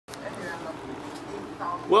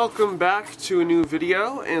Welcome back to a new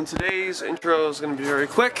video, and today's intro is going to be very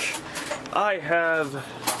quick. I have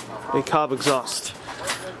a Cobb exhaust,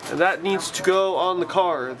 and that needs to go on the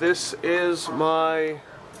car. This is my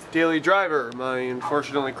daily driver, my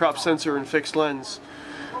unfortunately crop sensor and fixed lens.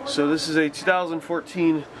 So this is a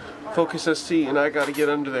 2014 Focus ST, and I got to get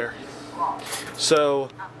under there. So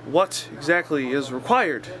what exactly is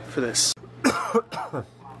required for this?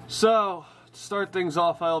 So to start things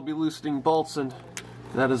off, I'll be loosening bolts, and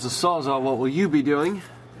that is a Sawzall. What will you be doing?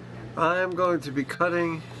 I am going to be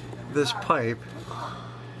cutting this pipe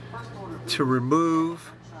to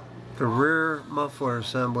remove the rear muffler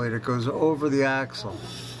assembly that goes over the axle,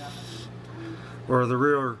 or the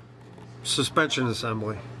rear suspension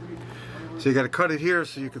assembly. So you got to cut it here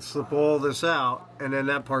so you can slip all this out, and then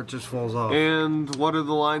that part just falls off. And what are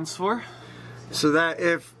the lines for? So that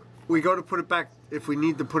if we go to put it back, if we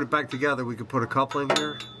need to put it back together, we could put a coupling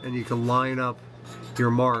here, and you can line up your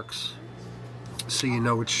marks so you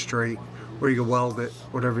know it's straight, or you can weld it,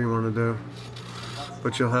 whatever you want to do,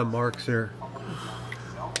 but you'll have marks here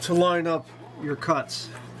to line up your cuts.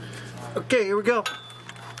 Okay, here we go.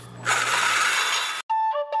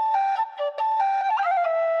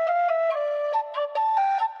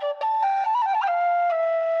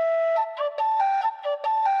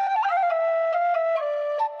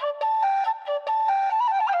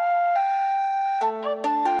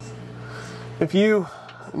 If you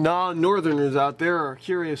non-northerners out there are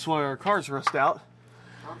curious why our cars rust out,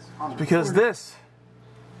 it's because this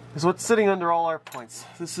is what's sitting under all our points.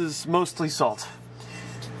 This is mostly salt.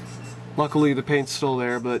 Luckily the paint's still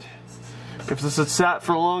there, but if this had sat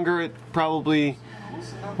for longer, it probably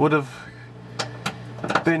would have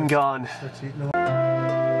been gone.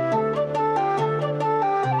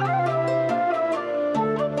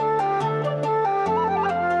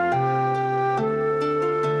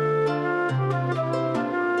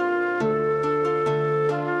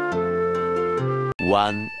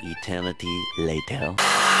 One eternity later.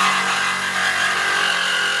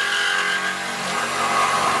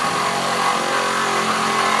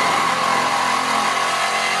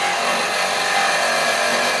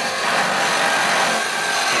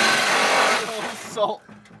 Salt.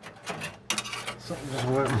 Something just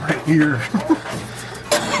went in my ear.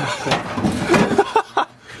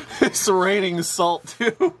 It's raining salt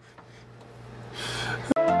too.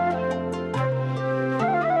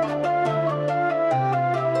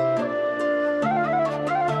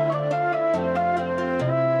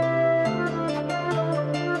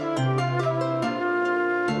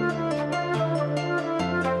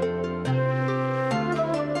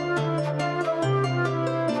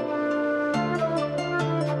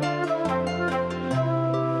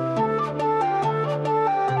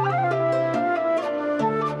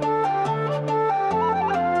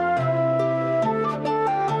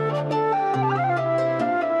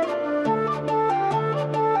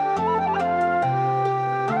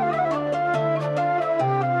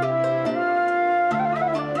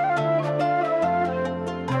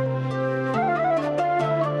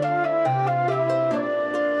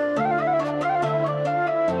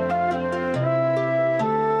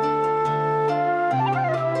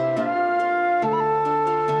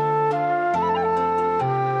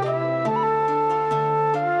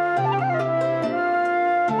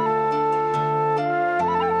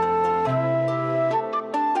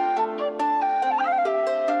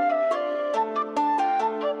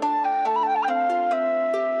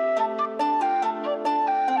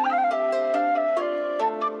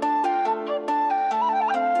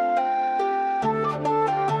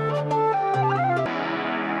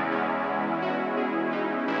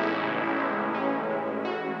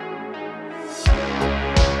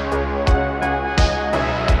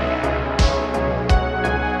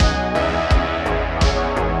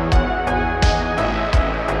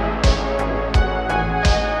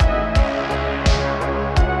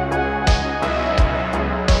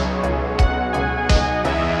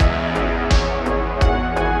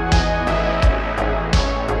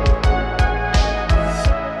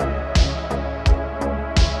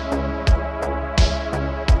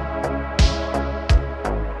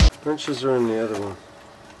 Wrenches are in the other one.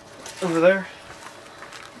 Over there?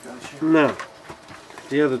 Gotcha. No.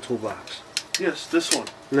 The other toolbox. Yes, this one.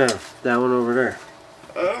 No, that one over there.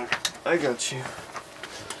 I got you.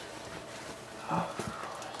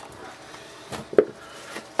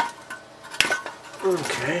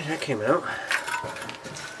 Okay, that came out.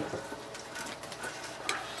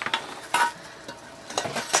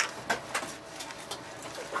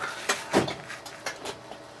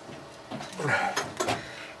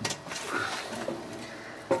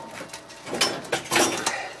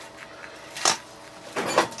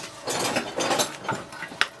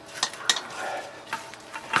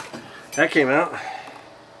 That came out.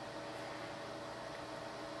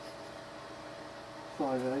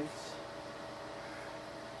 5/8.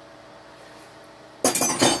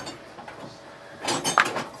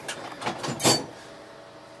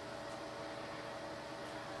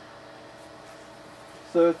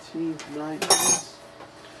 Thirteenth, 19th.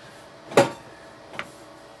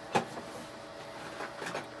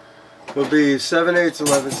 It'll be 7/8,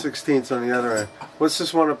 11/16 on the other end. What's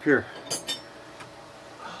this one up here?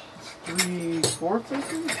 3/4, I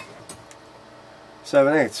think?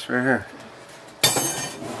 7/8 right here.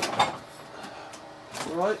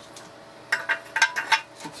 Alright.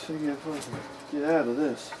 Let's figure if I can get out of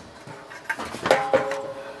this.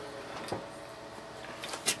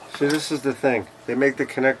 See, this is the thing. They make the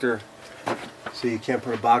connector so you can't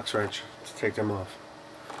put a box wrench to take them off.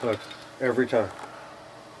 Look, every time.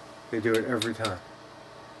 They do it every time.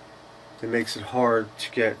 It makes it hard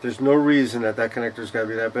to get. There's no reason that that connector's got to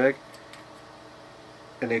be that big.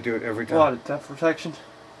 And they do it every time. What, depth protection?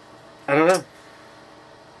 I don't know.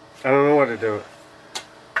 I don't know why to do it.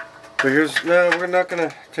 But here's, no, we're not going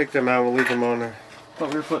to take them out. We'll leave them on there.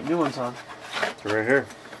 Thought we were putting new ones on. They're right here.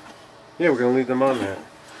 Yeah, we're going to leave them on there.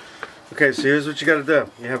 Okay, so here's what you got to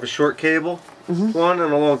do. You have a short cable one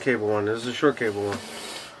and a long cable one. This is a short cable one.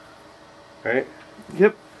 Right?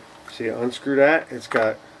 Yep. So you unscrew that. It's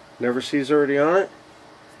got never sees already on it.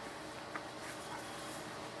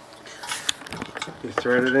 You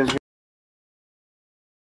thread it in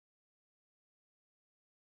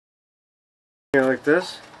here like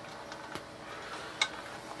this.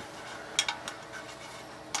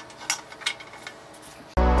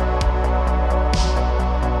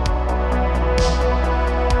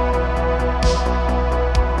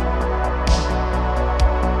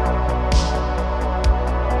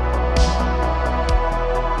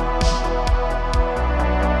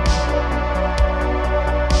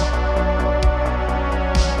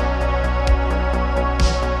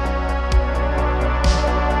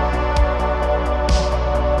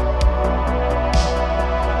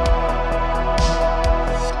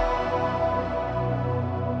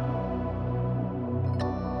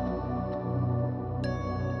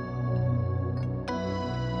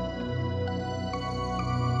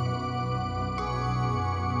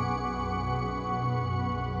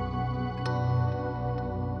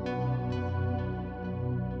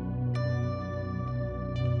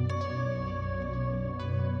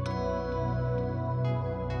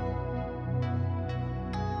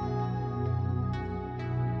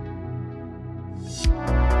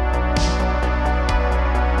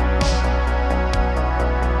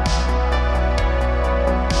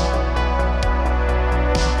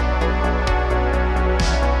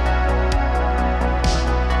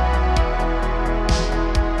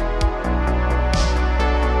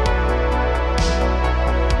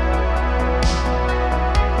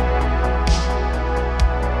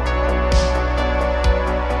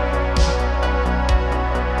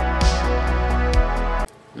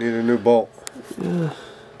 Need a new bolt. Yeah.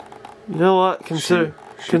 You know what?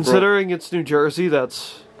 Considering it's New Jersey,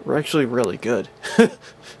 that's actually really good.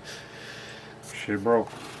 She broke.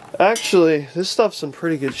 Actually, this stuff's in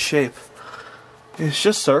pretty good shape. It's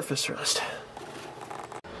just surface rust.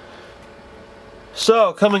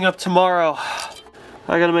 So, coming up tomorrow,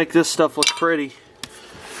 I gotta make this stuff look pretty.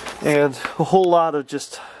 And a whole lot of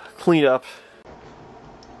just cleanup.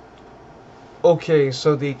 Okay,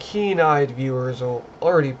 so the keen-eyed viewers will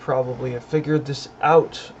already probably have figured this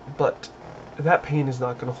out, but that paint is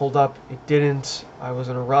not going to hold up. It didn't. I was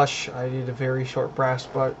in a rush. I did a very short brass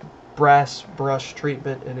brush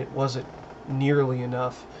treatment, and it wasn't nearly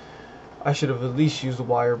enough. I should have at least used a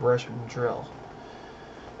wire brush and drill.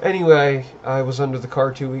 Anyway, I was under the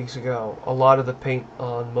car 2 weeks ago. A lot of the paint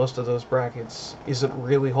on most of those brackets isn't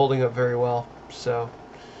really holding up very well, so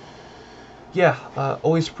yeah,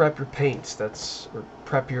 always prep your paints. Or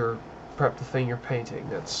prep the thing you're painting.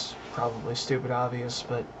 That's probably stupid obvious,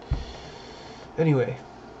 but anyway.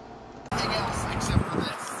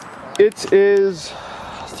 It is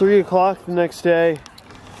 3 o'clock the next day,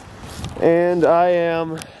 and I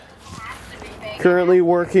am currently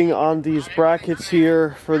working on these brackets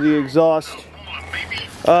here for the exhaust.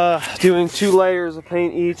 Doing 2 layers of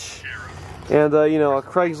paint each, and you know, a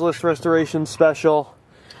Craigslist restoration special.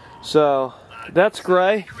 So that's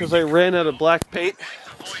gray because I ran out of black paint,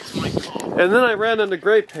 and then I ran out of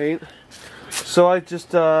gray paint. So I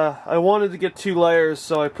just I wanted to get 2 layers,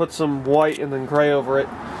 so I put some white and then gray over it.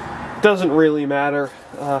 Doesn't really matter.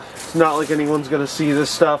 It's not like anyone's gonna see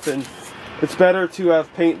this stuff, and it's better to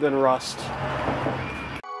have paint than rust.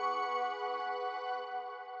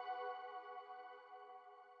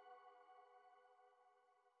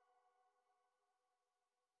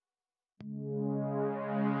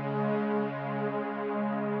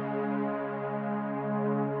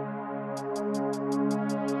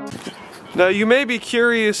 Now you may be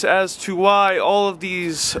curious as to why all of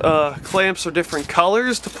these clamps are different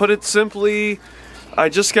colors. To put it simply, I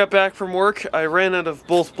just got back from work. I ran out of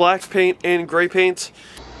both black paint and gray paint.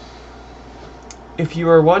 If you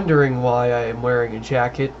are wondering why I am wearing a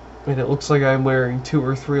jacket, and it looks like I'm wearing 2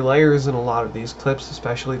 or 3 layers in a lot of these clips,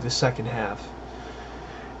 especially the second half,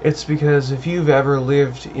 it's because if you've ever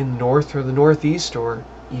lived in the North or the Northeast, or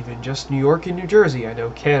even just New York and New Jersey, I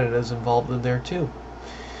know Canada's involved in there too,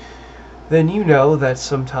 then you know that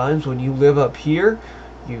sometimes when you live up here,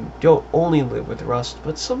 you don't only live with rust,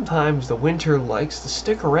 but sometimes the winter likes to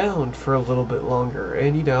stick around for a little bit longer,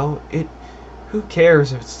 and you know, who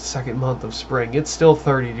cares if it's the second month of spring? It's still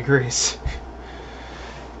 30 degrees.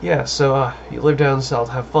 Yeah, so you live down south,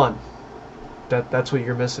 have fun. That's what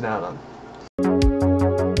you're missing out on.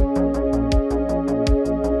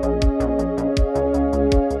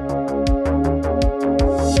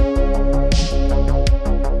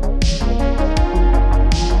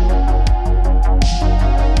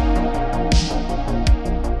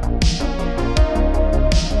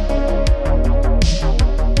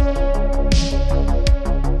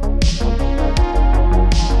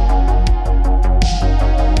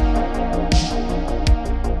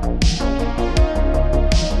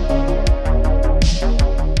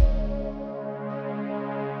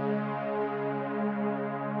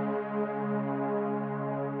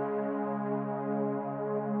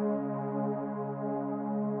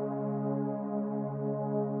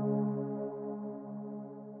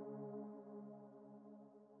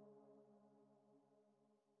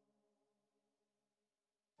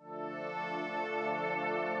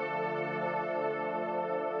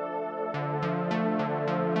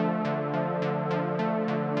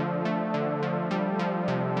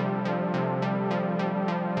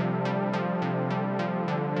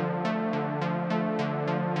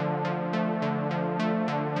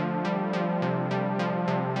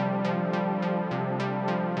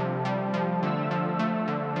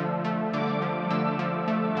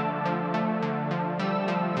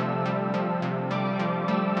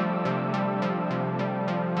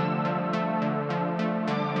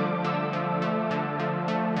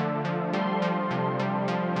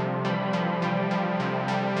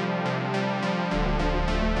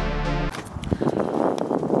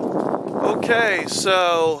 Okay,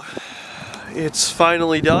 so it's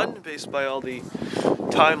finally done, based by all the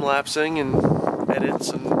time-lapsing and edits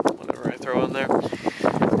and whatever I throw in there.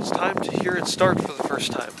 It's time to hear it start for the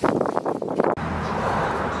first time.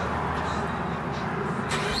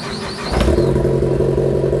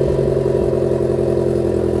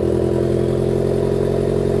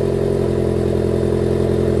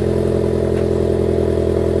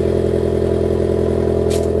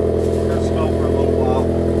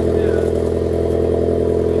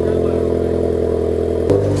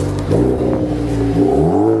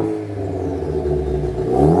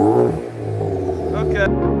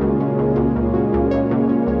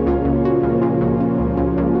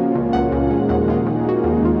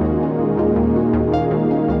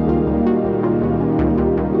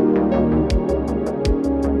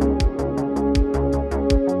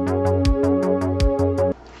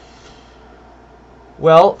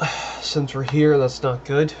 Well, since we're here, that's not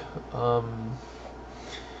good.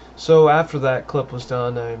 So after that clip was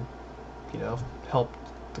done, I, helped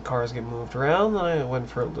the cars get moved around, and I went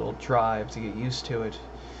for a little drive to get used to it.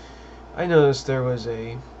 I noticed there was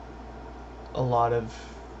a lot of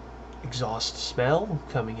exhaust smell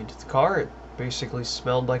coming into the car. It basically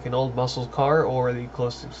smelled like an old muscle car, or the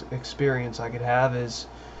closest experience I could have is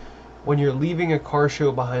when you're leaving a car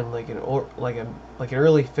show behind like an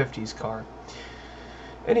early 50s car.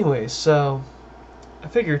 Anyway, so I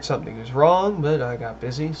figured something was wrong, but I got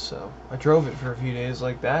busy, so I drove it for a few days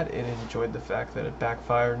like that and enjoyed the fact that it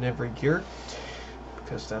backfired in every gear,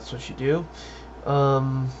 because that's what you do.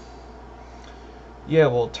 Yeah,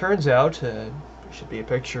 well, it turns out, there should be a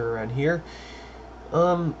picture around here,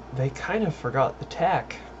 they kind of forgot the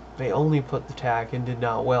tack. They only put the tack and did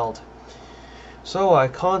not weld. So I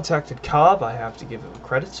contacted Cobb. I have to give him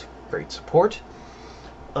credit. Great support.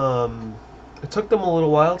 It took them a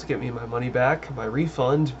little while to get me my money back, my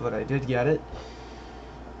refund, but I did get it.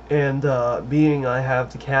 And being I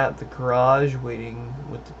have the cat at the garage waiting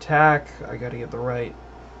with the tack, I gotta get the right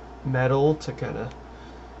metal to kind of,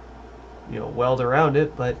 weld around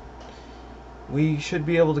it, but we should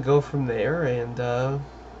be able to go from there, and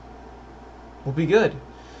we'll be good.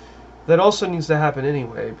 That also needs to happen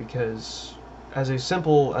anyway, because as a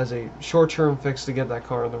short-term fix to get that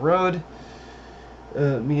car on the road,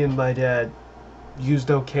 me and my dad used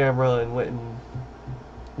no camera and went and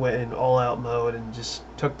went in all-out mode and just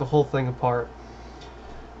took the whole thing apart.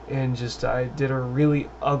 And I did a really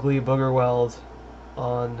ugly booger weld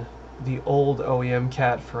on the old OEM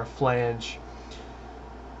cat for a flange.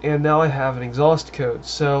 And now I have an exhaust coat.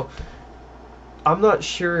 So I'm not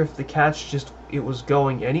sure if the catch it was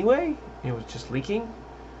going anyway, it was just leaking,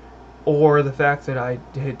 or the fact that I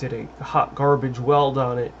did a hot garbage weld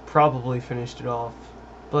on it probably finished it off.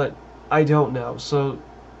 But I don't know. So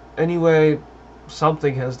anyway,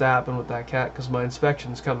 something has to happen with that cat because my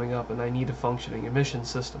inspection's coming up and I need a functioning emission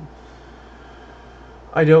system.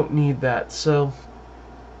 I don't need that. So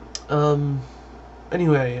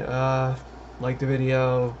anyway, like the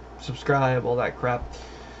video, subscribe, all that crap.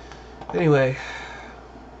 Anyway,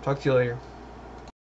 talk to you later.